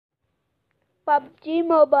PUBG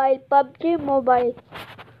mobile PUBG mobile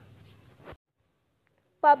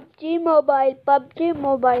PUBG mobile PUBG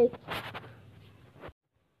mobile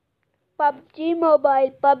PUBG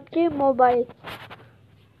mobile PUBG mobile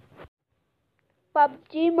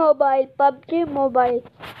PUBG mobile PUBG mobile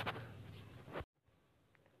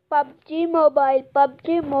PUBG mobile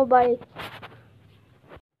PUBG mobile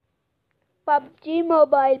PUBG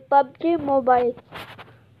mobile PUBG mobile